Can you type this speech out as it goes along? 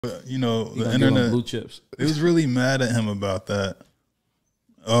But, you know, You the gonna give 'em internet, blue chips. it was really mad at him about that,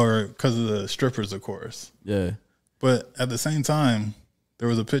 or because of the strippers, of course. Yeah. But at the same time, there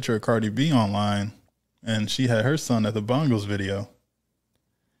was a picture of Cardi B online, and she had her son at the Bongos video,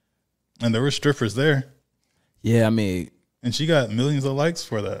 and there were strippers there, Yeah, I mean, and she got millions of likes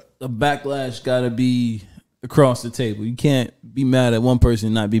for that. the backlash got to be across the table. You can't be mad at one person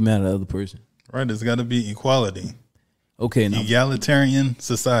and not be mad at the other person. Right? It's got to be equality, Okay, now, egalitarian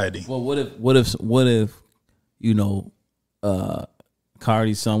society. well, what if, you know,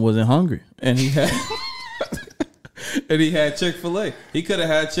 Cardi's son wasn't hungry and he had and he had Chick-fil-A. He could have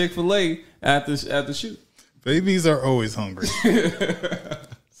had Chick-fil-A at the shoot. Babies are always hungry.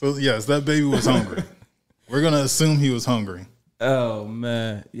 So yes, that baby was hungry. We're gonna assume he was hungry. Oh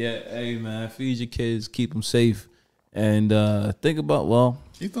man, yeah. Hey man, feed your kids, keep them safe, and think about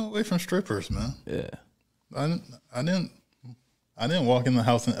Keep them away from strippers, man. yeah. I didn't walk in the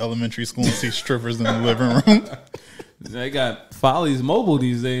house in elementary school and see strippers in the living room. They got Follies mobile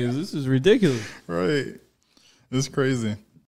these days. This is ridiculous. Right. It's crazy.